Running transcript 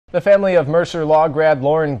The family of Mercer law grad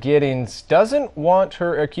Lauren Giddings doesn't want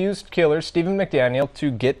her accused killer, Stephen McDaniel,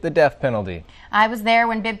 to get the death penalty. I was there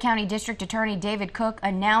when Bibb County District Attorney David Cook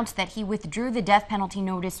announced that he withdrew the death penalty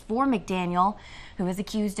notice for McDaniel, who is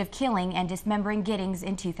accused of killing and dismembering Giddings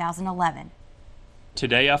in 2011.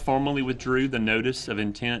 Today, I formally withdrew the notice of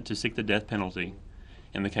intent to seek the death penalty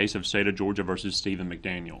in the case of State of Georgia versus Stephen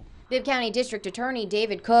McDaniel. Bibb County District Attorney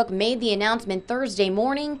David Cook made the announcement Thursday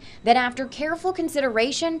morning that after careful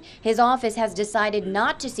consideration, his office has decided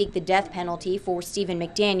not to seek the death penalty for Stephen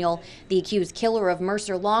McDaniel, the accused killer of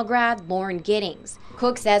Mercer law grad Lauren Giddings.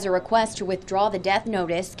 Cook says a request to withdraw the death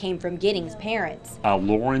notice came from Giddings' parents.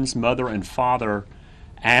 Lauren's mother and father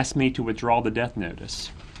asked me to withdraw the death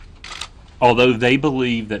notice. Although they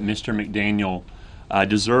believe that Mr. McDaniel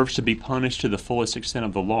deserves to be punished to the fullest extent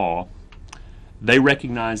of the law, they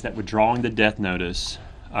recognize that withdrawing the death notice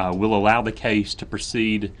will allow the case to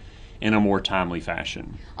proceed in a more timely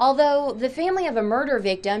fashion. Although the family of a murder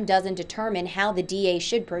victim doesn't determine how the DA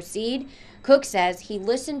should proceed, Cook says he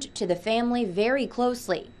listened to the family very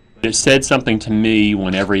closely. It said something to me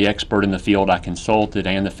when every expert in the field I consulted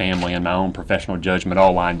and the family and my own professional judgment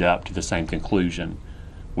all lined up to the same conclusion,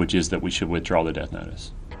 which is that we should withdraw the death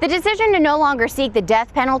notice. The decision to no longer seek the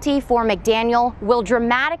death penalty for McDaniel will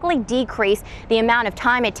dramatically decrease the amount of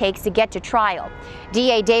time it takes to get to trial.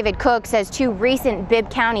 DA David Cook says two recent Bibb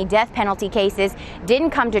County death penalty cases didn't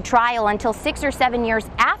come to trial until 6 or 7 years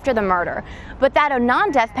after the murder, but that a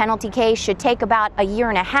non-death penalty case should take about a year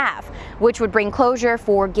and a half, which would bring closure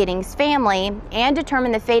for Giddings' family and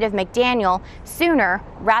determine the fate of McDaniel sooner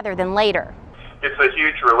rather than later. It's a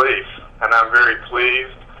huge relief, and I'm very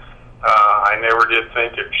pleased. I never did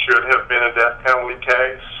think it should have been a death penalty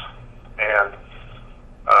case, and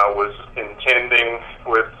was intending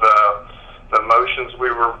with the motions we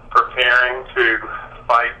were preparing to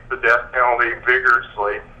fight the death penalty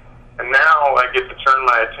vigorously. And now I get to turn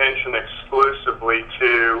my attention exclusively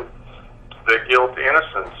to the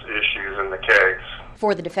guilt-innocence issues in the case.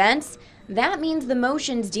 For the defense, that means the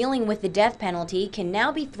motions dealing with the death penalty can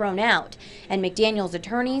now be thrown out, and McDaniel's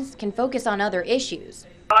attorneys can focus on other issues.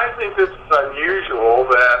 I think this is unusual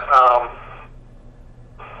that,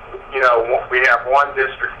 we have one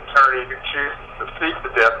district attorney who chooses to seek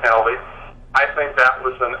the death penalty. I think that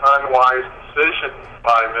was an unwise decision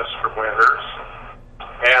by Mr. Winters,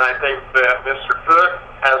 and I think that Mr. Cook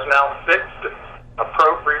has now fixed it,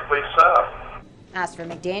 appropriately so. As for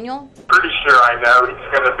McDaniel, pretty sure I know he's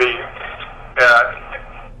going to be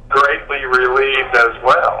greatly relieved as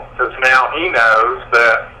well, because now he knows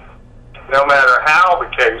that no matter how the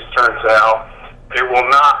case turns out, it will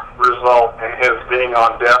not result in his being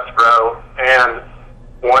on death row and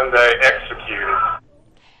one day executed.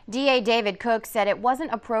 DA David Cook said it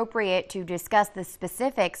wasn't appropriate to discuss the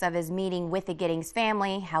specifics of his meeting with the Giddings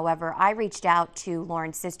family. However, I reached out to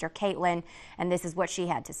Lauren's sister, Caitlin, and this is what she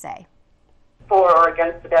had to say. For or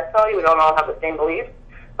against the death penalty, we don't all have the same beliefs,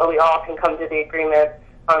 but we all can come to the agreement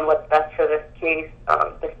on what's best for this case,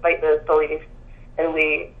 despite those beliefs. And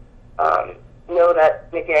we know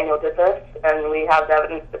that McDaniel did this, and we have the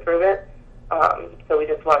evidence to prove it, so we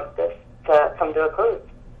just want this to come to a close.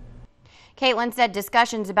 Caitlin said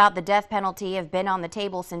discussions about the death penalty have been on the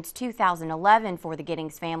table since 2011 for the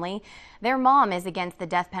Giddings family. Their mom is against the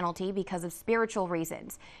death penalty because of spiritual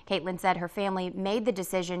reasons. Caitlin said her family made the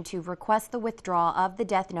decision to request the withdrawal of the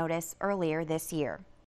death notice earlier this year.